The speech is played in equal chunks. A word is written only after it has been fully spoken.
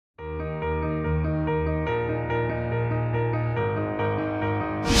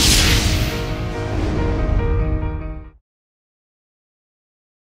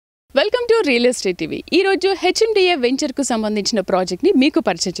Real estate TV ఈ రోజు HMDA venture కు సంబంధించిన ప్రాజెక్ట్ ని మీకు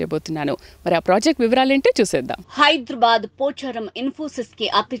పరిచయం చేయబోతున్నాను. మరి ఆ ప్రాజెక్ట్ వివరాలేంటో చూసేద్దాం. హైదరాబాద్ పోచారం ఇన్ఫోసిస్ కి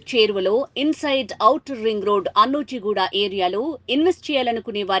అతి చేరువలో ఇన్సైడ్ ఔటర్ రింగ్ రోడ్ అన్నూజిగూడ ఏరియాలో ఇన్వెస్ట్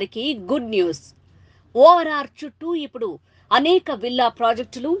చేయాలనుకునే వారికి గుడ్ న్యూస్. ORR చుట్టూ ఇప్పుడు అనేక విల్లా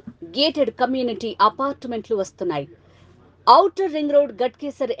ప్రాజెక్టులు, గేటెడ్ కమ్యూనిటీ అపార్ట్మెంట్లు వస్తున్నాయి. Outer ring road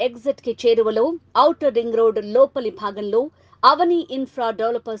Ghatkesar exit కి చేరువలో ఔటర్ రింగ్ రోడ్ లోపలి భాగంలో అవని ఇన్ఫ్రా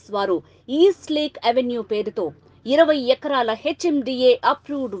డెవలపర్స్ వారు ఈస్ట్ లేక్ అవెన్యూ పేరుతో 20 ఎకరాల హెచ్ఎండిఏ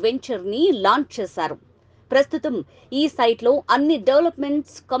అప్రూవ్డ్ వెంచర్ ని లాంచ్ చేశారు. ప్రస్తుతం ఈ సైట్ లో అన్ని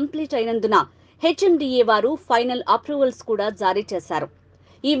డెవలప్మెంట్స్ కంప్లీట్ అయినందున హెచ్ఎండిఏ వారు ఫైనల్ అప్రూవల్స్ కూడా జారీ చేశారు.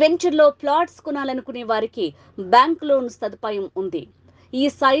 ఈ వెంచర్ లో ప్లాట్స్ కొనాలనుకునే వారికి బ్యాంక్ లోన్ సదుపాయం ఉంది. ఈ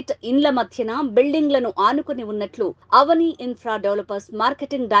సైట్ ఇండ్ల మధ్యన బిల్డింగ్లను ఆనుకుని ఉన్నట్లు అవని infra developers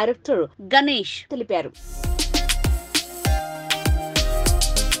marketing director Ganesh తెలిపారు.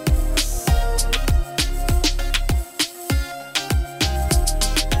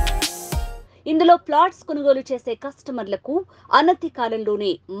 ఇందులో ప్లాట్స్ కొనుగోలు చేసే కస్టమర్లకు అనతి కాలంలోనే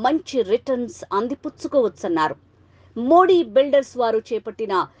మంచి రిటర్న్స్ అందిపుచ్చుకోవచ్చన్నారు. మోడీ బిల్డర్స్ వారు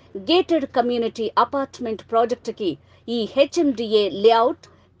చేపట్టిన గేటెడ్ కమ్యూనిటీ అపార్ట్మెంట్ ప్రాజెక్టుకి ఈ హెచ్ఎండిఏ లేఅవుట్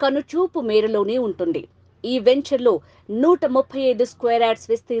కనుచూపు మేరలోనే ఉంటుంది. ఈ వెంచర్లో 135 స్క్వేర్ యార్డ్స్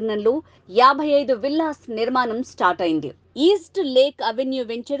విస్తీర్ణంలో 55 విల్లాస్ నిర్మాణం స్టార్ట్ అయింది. ఈస్ట్ లేక్ అవెన్యూ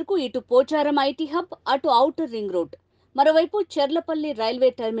వెంచర్ కు ఇటు పోచారం ఐటీ హబ్, అటు ఔటర్ రింగ్ రోడ్, మరోవైపు చెర్లపల్లి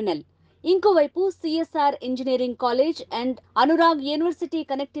రైల్వే టెర్మినల్, ఇంకోవైపు CSR engineering college and Anurag university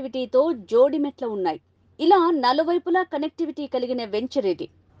కనెక్టివిటీతో Jodimetla ఉన్నాయి. ఇలా నలువైపులా కనెక్టివిటీ కలిగిన వెంచర్ ఇది.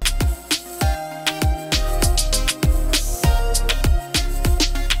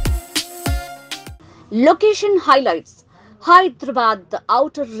 Location highlights: Hyderabad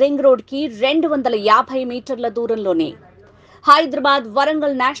outer ring road కి 250 మీటర్ల దూరంలోనే. హైదరాబాద్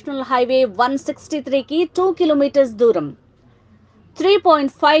వరంగల్ నేషనల్ హైవే 163 కి 2 కిలోమీటర్స్ దూరం.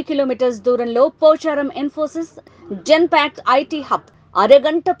 3.5 కిలోమీటర్స్ దూరంలో Pocharam Infosys Genpact IT hub.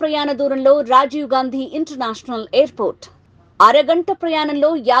 అరగంట ప్రయాణ దూరంలో రాజీవ్ గాంధీ ఇంటర్నేషనల్ ఎయిర్పోర్ట్. అరగంట ప్రయాణంలో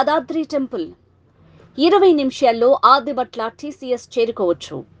యాదాద్రి టెంపుల్. 20 నిమిషాల్లో ఆదిబట్ల టీసీఎస్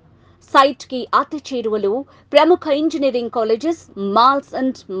చేరుకోవచ్చు. సైట్ కి అతి చేరువలో ప్రముఖ engineering colleges, malls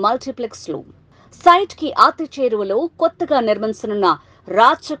and మల్టీప్లెక్స్లు. Site కి అతి చేరువలో కొత్తగా నిర్మించనున్న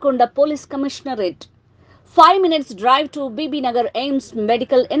Rachakonda police commissionerate. 5 minutes drive to BB Nagar AIMS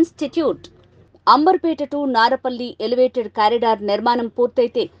Medical Institute. Amberpet to Narapally elevated corridor నిర్మాణం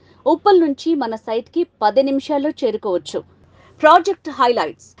పూర్తయితే ఉప్పల్ నుంచి మన సైట్ కి 10 నిమిషాల్లో చేరుకోవచ్చు. Project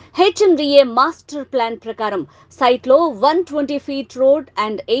highlights: HMDA master plan ప్రకారం సైట్ లో 120 feet road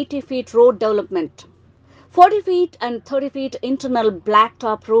and 80 feet road development, 40 feet and 30 feet internal black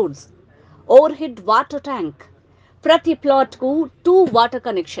top roads, over head water tank. ప్రతి ప్లాట్ కు 2 వాటర్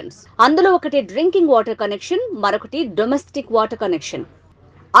కనెక్షన్స్. అందులో ఒకటి డ్రింకింగ్ వాటర్ కనెక్షన్, మరొకటి domestic water connection.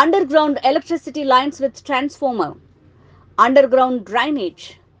 Under ground electricity lines with transformer, under ground drainage,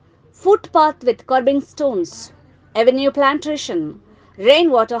 foot path with kerbing stones, avenue plantation,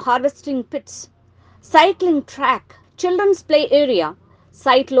 rain water harvesting pits, cycling track, children's play area.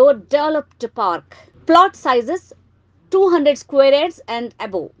 Site లో developed park. Plot sizes 200 square yards and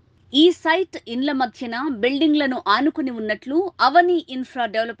above. ఈ site ఇండ్ల మధ్యన బిల్డింగ్లను ఆనుకుని ఉన్నట్లు అవని infra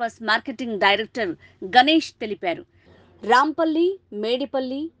developers marketing director Ganesh తెలిపారు. రాంపల్లి,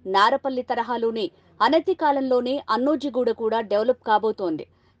 మేడిపల్లి, నారపల్లి తరహాలోనే అనతి కాలంలోనే అన్నూజిగూడ కూడా డెవలప్ కాబోతోంది.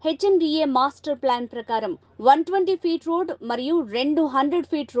 హెచ్ఎండిఏ మాస్టర్ ప్లాన్ ప్రకారం 120 feet రోడ్ మరియు 200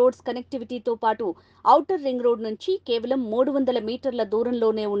 feet రోడ్స్ కనెక్టివిటీతో పాటు ఔటర్ రింగ్ రోడ్ నుంచి కేవలం 300 మీటర్ల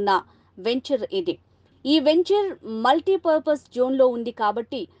దూరంలోనే ఉన్న వెంచర్ ఇది. ఈ వెంచర్ మల్టీపర్పస్ జోన్లో ఉంది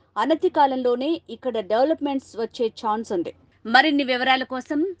కాబట్టి అనతి కాలంలోనే ఇక్కడ డెవలప్మెంట్స్ వచ్చే ఛాన్స్ ఉంది. మరిన్ని వివరాల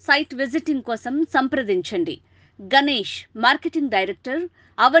కోసం, సైట్ విజిటింగ్ కోసం సంప్రదించండి. గణేష్, మార్కెటింగ్ డైరెక్టర్,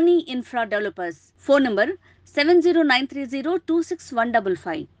 అవని infra developers. Phone number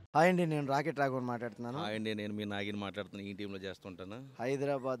 7093026155. Hi అండి, నేను రాకెట్ రాఘవన్ మాట్లాడుతున్నాను. హాయ్ అండి, నేను మీ నాగిని మాట్లాడుతున్నాను. ఈ టీంలో చేస్తుంటాను.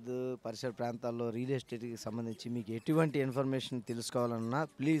 హైదరాబాద్ పరిసర ప్రాంతాల్లో రియల్ ఎస్టేట్కి సంబంధించి మీకు ఎటువంటి information తెలుసుకోవాలన్నా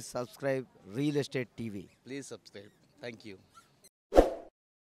please subscribe real estate TV. Please subscribe. Thank you.